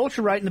gets the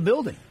culture right in the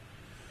building.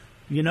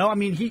 I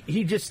mean,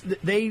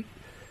 the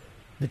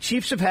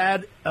Chiefs have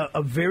had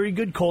a very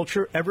good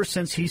culture ever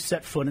since he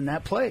set foot in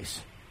that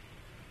place.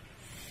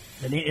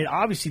 And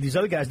obviously these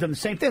other guys done the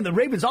same thing. The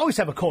Ravens always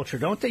have a culture,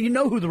 don't they? You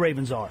know who the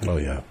Ravens are. Oh,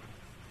 yeah.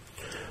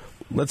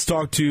 Let's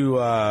talk to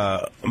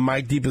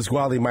Mike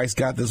DiPasquale. Mike's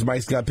got this.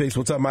 Mike's got picks.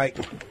 What's up, Mike?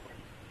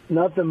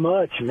 Nothing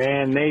much,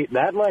 man. Nate,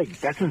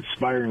 that's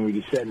inspiring what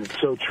you said, and it's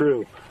so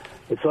true.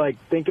 It's like,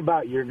 think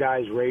about your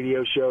guys'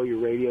 radio show, your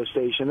radio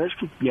station. There's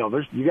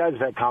you guys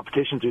have had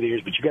competition through the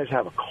years, but you guys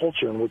have a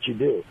culture in what you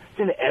do. It's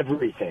in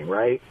everything,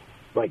 right?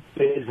 Like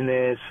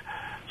business,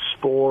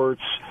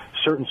 sports,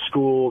 certain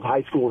schools,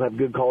 high schools have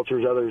good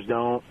cultures, others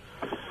don't.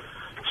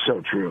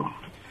 So true.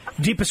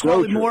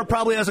 DiPasquale Moore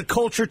probably has a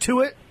culture to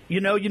it. You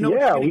know what you're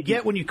going to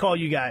get when you call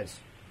you guys.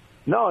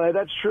 No,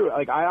 that's true.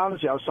 Like, I was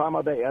talking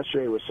about that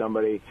yesterday with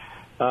somebody.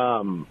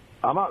 I'm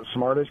not the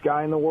smartest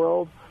guy in the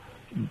world,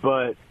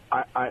 but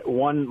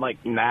one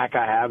knack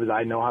I have is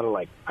I know how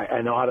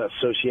to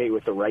associate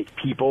with the right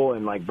people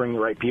and bring the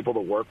right people to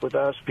work with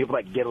us. People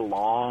that get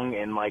along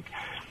and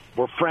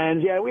we're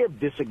friends. Yeah, we have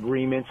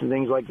disagreements and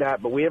things like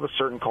that, but we have a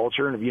certain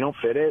culture, and if you don't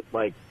fit it,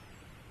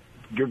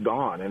 you're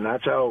gone. And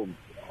that's how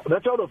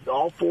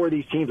all 4 of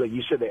these teams, like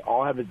you said, they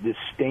all have a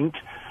distinct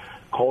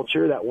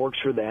culture that works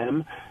for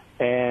them,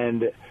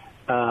 and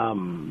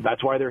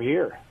that's why they're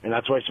here, and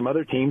that's why some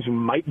other teams who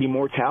might be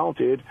more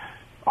talented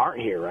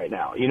aren't here right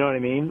now. You know what I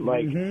mean?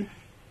 I don't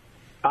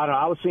know.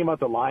 I was thinking about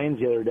the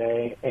Lions the other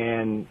day,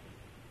 and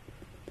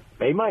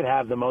they might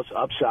have the most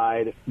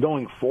upside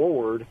going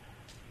forward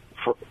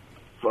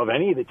of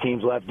any of the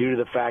teams left due to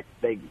the fact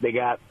they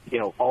got,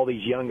 all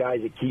these young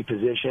guys at key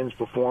positions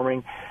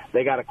performing.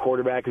 They got a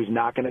quarterback who's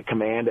not going to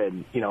command a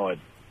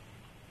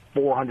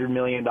 $400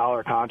 million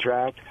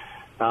contract.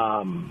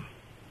 I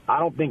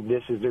don't think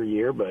this is their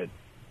year, but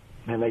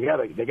man,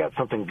 they got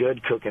something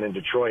good cooking in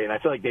Detroit, and I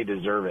feel like they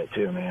deserve it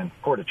too, man.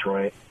 Poor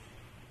Detroit.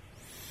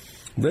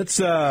 Let's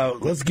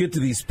get to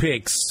these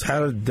picks.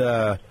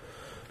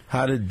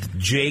 How did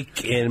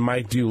Jake and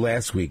Mike do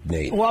last week,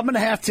 Nate? Well, I'm going to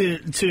have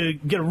to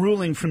get a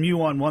ruling from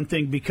you on one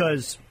thing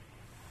because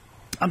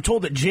I'm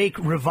told that Jake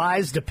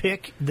revised a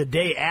pick the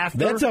day after.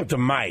 That's up to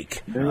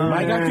Mike.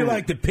 Mike, I feel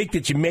like the pick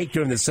that you make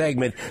during the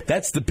segment,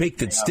 that's the pick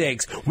that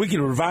sticks. We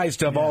can revise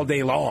stuff all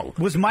day long.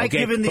 Was Mike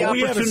given the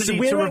opportunity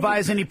to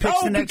revise any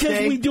picks the next day?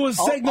 Because we do a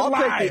segment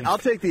live. I'll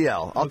take the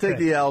L. I'll take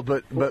the L,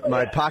 but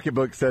my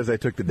pocketbook says I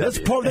took the W.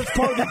 That's part of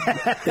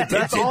the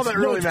That's all that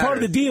really it's matters. part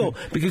of the deal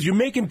because you're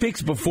making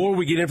picks before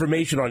we get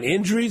information on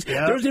injuries.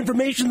 Yep. There's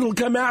information that will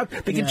come out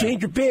that can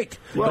change your pick.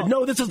 But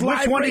no, this is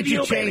live Which one did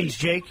radio, you change,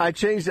 Jake? I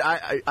changed.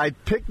 I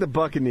picked the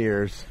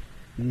Buccaneers,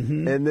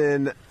 and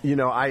then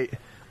I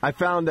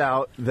found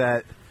out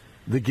that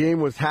the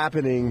game was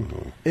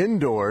happening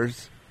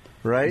indoors,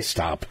 right?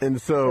 Stop. And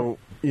so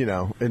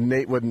and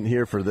Nate wasn't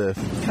here for this.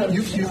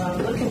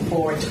 Looking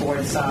forward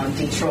towards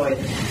Detroit.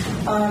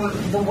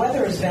 The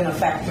weather has been a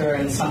factor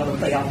in some of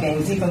the playoff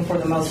games, even for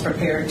the most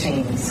prepared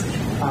teams.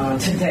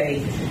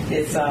 Today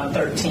it's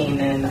 13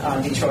 in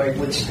Detroit,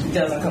 which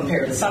doesn't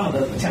compare to some of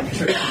the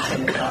temperatures we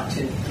tend to talk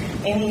to.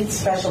 Any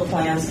special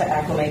plans to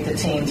acclimate the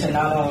team to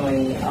not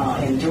only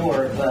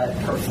endure but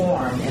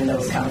perform in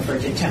those kind of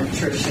frigid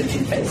temperatures should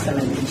you face them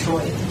in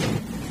Detroit?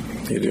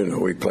 You do know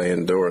we play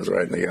indoors,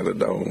 right? And they got a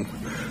dome.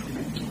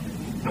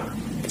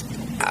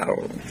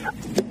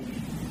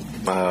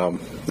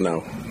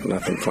 No,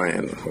 nothing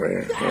planned.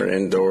 We're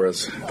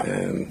indoors,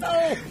 and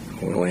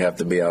we only have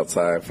to be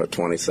outside for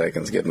 20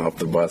 seconds getting off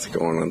the bus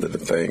going under the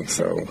thing,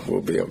 so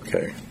we'll be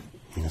okay.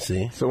 You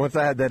see? So once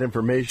I had that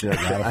information,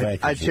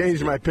 I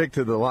changed my pick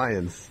to the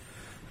Lions.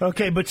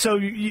 Okay, but so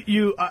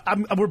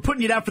we're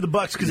putting you down for the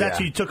Bucs because that's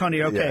who you took on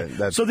here.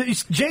 Okay, so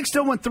Jake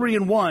still went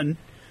 3-1.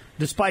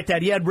 Despite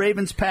that, he had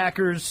Ravens,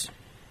 Packers,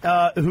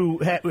 who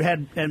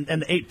had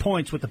and 8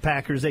 points with the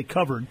Packers. They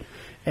covered.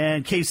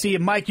 And KC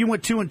and Mike, you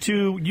went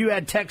 2-2. You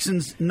had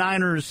Texans,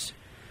 Niners,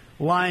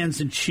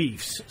 Lions, and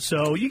Chiefs.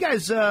 So you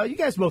guys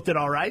both did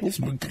all right. There's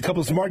a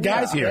couple of smart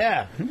guys here.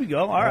 Yeah, here we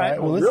go. All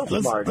right. Well,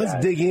 let's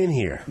dig in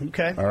here.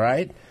 Okay. All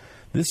right.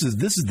 This is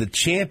the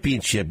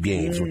championship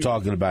games we're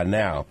talking about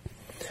now.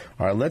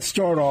 All right. Let's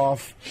start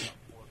off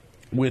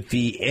with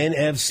the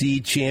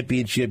NFC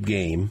Championship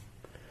game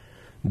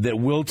that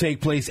will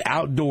take place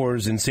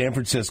outdoors in San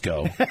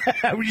Francisco.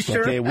 Are you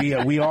sure? Okay,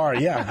 we are.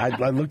 Yeah,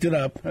 I looked it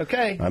up.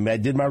 Okay. I mean, I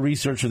did my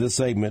research for this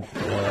segment,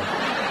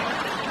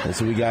 and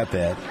so we got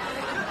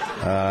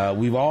that.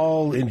 We've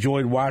all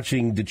enjoyed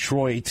watching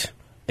Detroit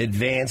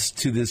advance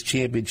to this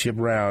championship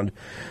round.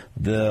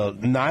 The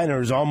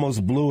Niners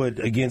almost blew it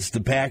against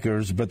the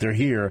Packers, but they're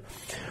here.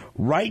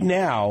 Right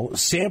now,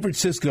 San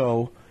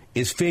Francisco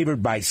is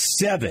favored by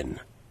 7.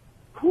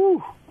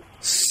 Whew.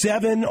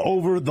 7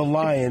 over the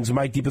Lions,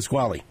 Mike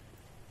DiPasquale.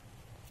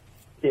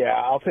 Yeah,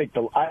 I'll take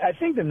the. I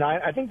think the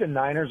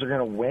Niners are going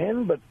to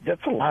win, but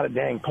that's a lot of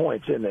dang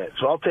points, isn't it?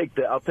 So I'll take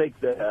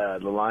the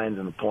Lions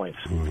and the points.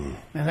 And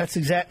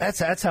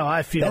that's how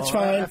I feel. That's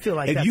fine. I feel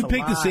like if you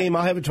pick the same,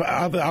 I'll have a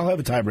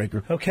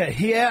tiebreaker. Okay.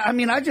 Yeah. I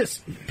mean, I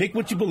just pick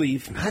what you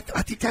believe. I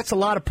think that's a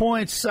lot of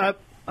points.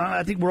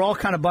 I think we're all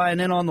kind of buying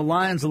in on the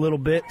Lions a little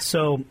bit,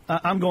 so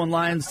I'm going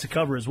Lions to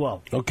cover as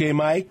well. Okay,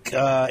 Mike.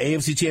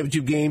 AFC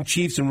Championship game,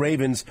 Chiefs and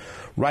Ravens.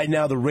 Right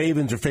now, the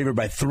Ravens are favored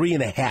by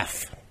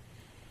 3.5.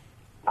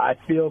 I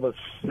feel I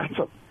think it's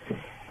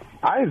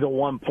a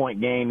 1-point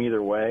game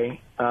either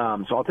way,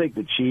 so I'll take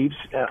the Chiefs.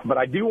 But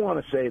I do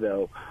want to say,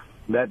 though,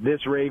 that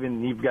this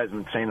Ravens, you guys have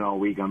been saying it all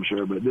week, I'm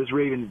sure, but this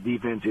Ravens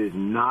defense is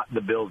not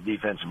the Bills'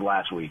 defense of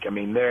last week. I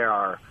mean, they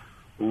are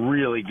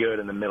really good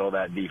in the middle of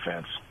that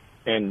defense.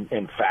 And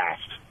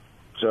fast.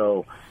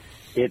 So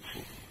it's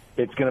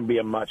going to be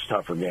a much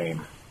tougher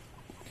game.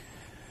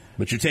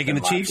 But you're taking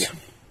the Chiefs?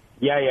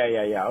 Yeah.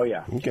 Oh,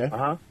 yeah. Okay.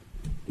 Uh-huh.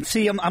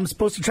 See, I'm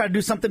supposed to try to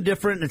do something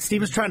different, and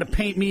Steven's trying to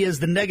paint me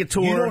as the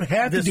negator. You don't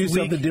have to do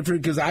something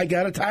different because I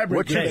got a tiebreaker.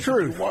 What's your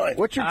truth?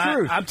 What's your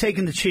truth? I'm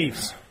taking the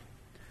Chiefs.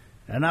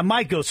 And I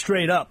might go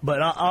straight up,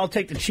 but I'll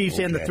take the Chiefs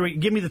and the 3.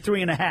 Give me the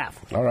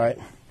 3.5. All right.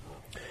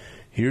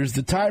 Here's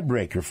the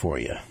tiebreaker for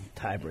you.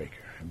 Tiebreaker.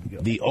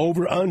 The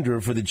over-under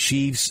for the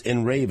Chiefs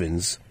and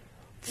Ravens,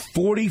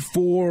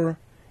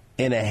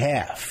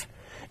 44.5.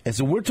 And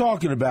so we're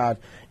talking about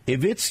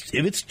if it's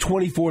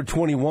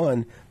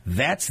 24-21,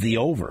 that's the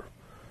over.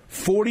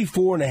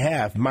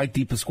 44.5, Mike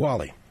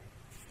DiPasquale.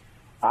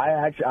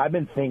 I've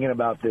been thinking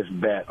about this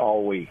bet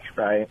all week,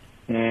 right?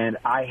 And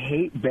I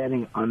hate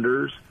betting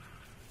unders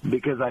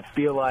because I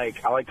feel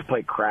like I like to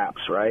play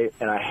craps, right?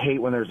 And I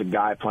hate when there's a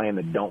guy playing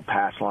the don't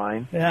pass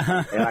line.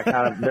 Yeah.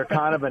 And they're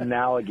kind of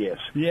analogous.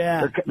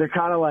 Yeah. They're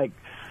kind of like,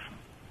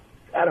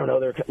 I don't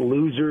know, they're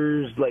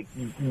losers, like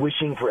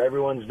wishing for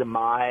everyone's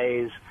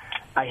demise.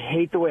 I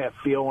hate the way I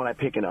feel when I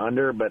pick an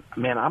under, but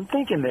man, I'm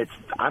thinking this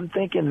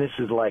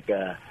is like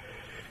a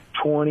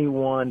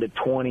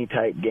 21-20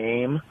 type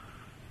game,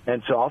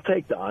 and so I'll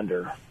take the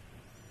under.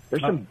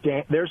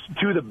 There's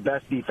two of the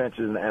best defenses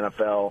in the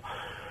NFL,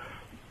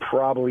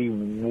 probably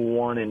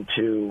 1 and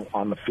 2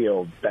 on the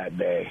field that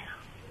day.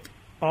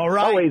 All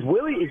right. Oh, wait, is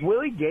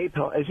Willie Gay?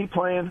 Is he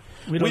playing?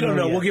 We don't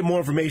know. We'll get more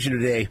information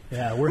today.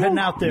 Yeah, we're heading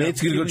out there. Nate's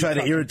going to go try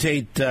to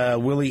irritate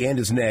Willie and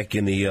his neck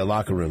in the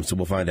locker room, so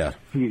we'll find out.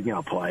 He's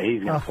going to play.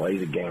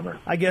 He's a gamer.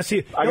 I guess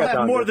he'll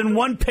have more than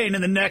one pain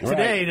in the neck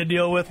today to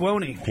deal with,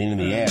 won't he? Pain in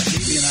the ass.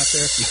 Being out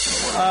there.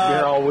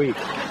 Here all week.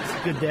 It's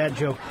a good dad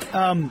joke.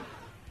 I'm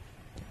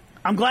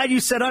glad you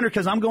said under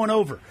because I'm going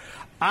over.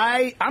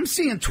 I'm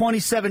seeing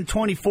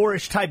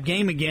 27-24-ish type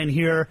game again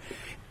here,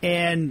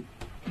 and,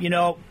 you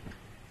know,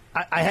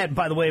 I had,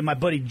 by the way, my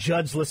buddy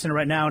Judd's listening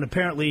right now, and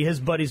apparently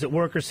his buddies at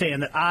work are saying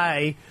that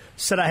I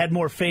said I had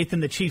more faith in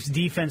the Chiefs'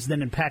 defense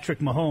than in Patrick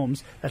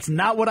Mahomes. That's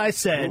not what I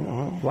said.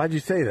 Why'd you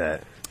say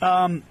that?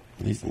 I'm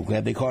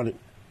glad they caught it.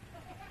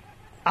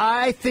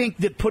 I think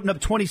that putting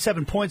up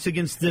 27 points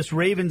against this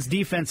Ravens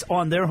defense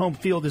on their home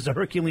field is a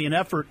Herculean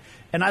effort,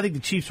 and I think the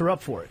Chiefs are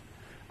up for it.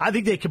 I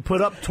think they can put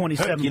up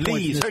 27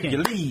 points in this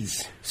game.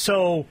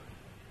 So...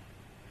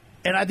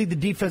 And I think the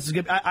defense is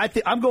good.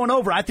 I'm going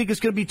over. I think it's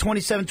going to be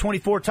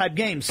 27-24 type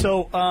game.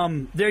 So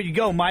there you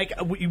go, Mike.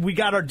 We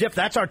got our diff.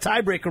 That's our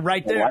tiebreaker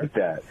right there.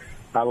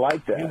 I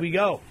like that. Here we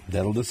go.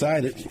 That'll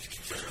decide it.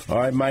 All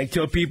right, Mike,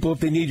 tell people if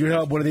they need your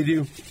help, what do they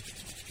do?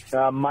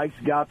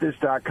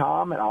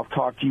 Mike'sGotThis.com, and I'll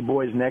talk to you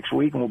boys next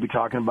week, and we'll be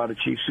talking about a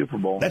Chiefs Super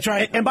Bowl. That's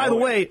right. And by the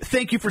way,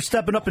 thank you for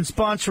stepping up and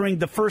sponsoring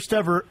the first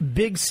ever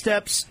Big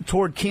Steps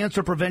Toward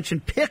Cancer Prevention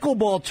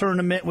Pickleball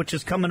Tournament, which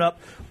is coming up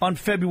on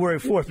February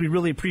 4th. We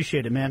really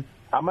appreciate it, man.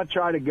 I'm going to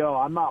try to go.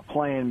 I'm not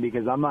playing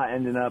because I'm not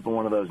ending up in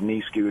one of those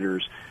knee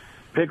scooters.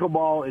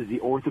 Pickleball is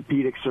the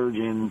orthopedic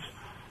surgeons.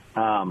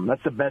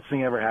 That's the best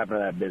thing ever happened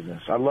to that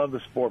business. I love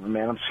the sport, but,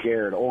 man, I'm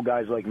scared. Old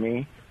guys like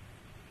me.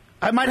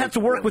 I might have to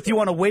work with you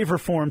on a waiver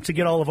form to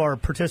get all of our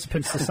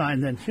participants to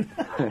sign then.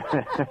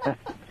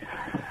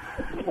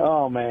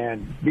 Oh,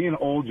 man. Being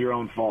old, your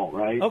own fault,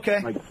 right? Okay.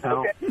 It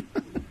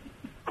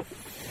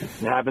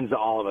happens to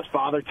all of us.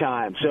 Father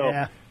time.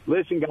 So,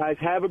 Listen, guys,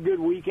 have a good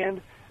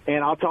weekend,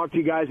 and I'll talk to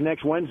you guys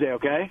next Wednesday,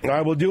 okay? All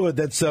right, we'll do it.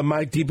 That's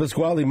Mike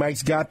DiPasquale.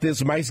 Mike's got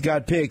this. Mike's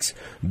got picks.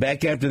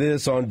 Back after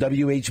this on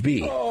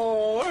WHB.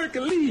 Oh,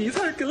 Hercules.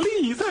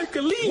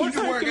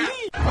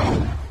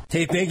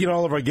 Hey, thank you to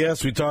all of our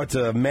guests. We talked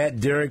to Matt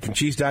Derrick from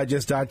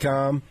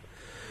ChiefsDigest.com.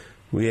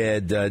 We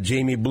had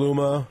Jamie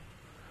Bluma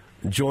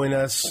join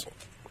us,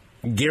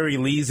 Gary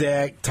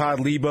Lezak, Todd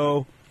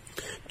Lebo,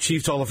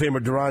 Chiefs Hall of Famer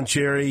Deron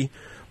Cherry,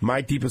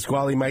 Mike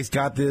DiPasquale. Mike's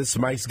got this.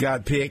 Mike's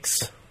got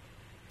picks.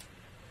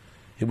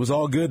 It was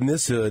all good in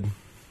this hood.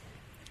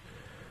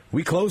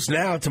 We close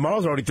now.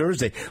 Tomorrow's already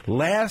Thursday.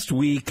 Last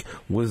week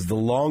was the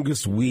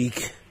longest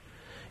week,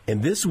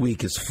 and this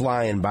week is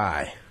flying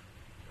by.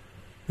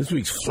 This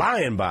week's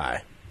flying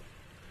by.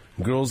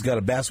 Girls got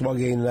a basketball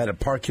game tonight at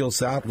Park Hill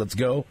South. Let's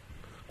go.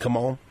 Come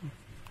on.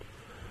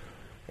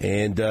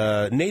 And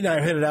Nate and I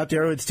are headed out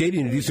there at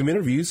Stadium to do some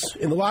interviews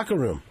in the locker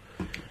room.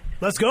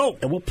 Let's go.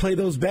 And we'll play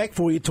those back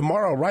for you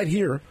tomorrow right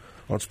here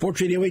on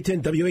Sports Radio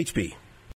 810 WHB.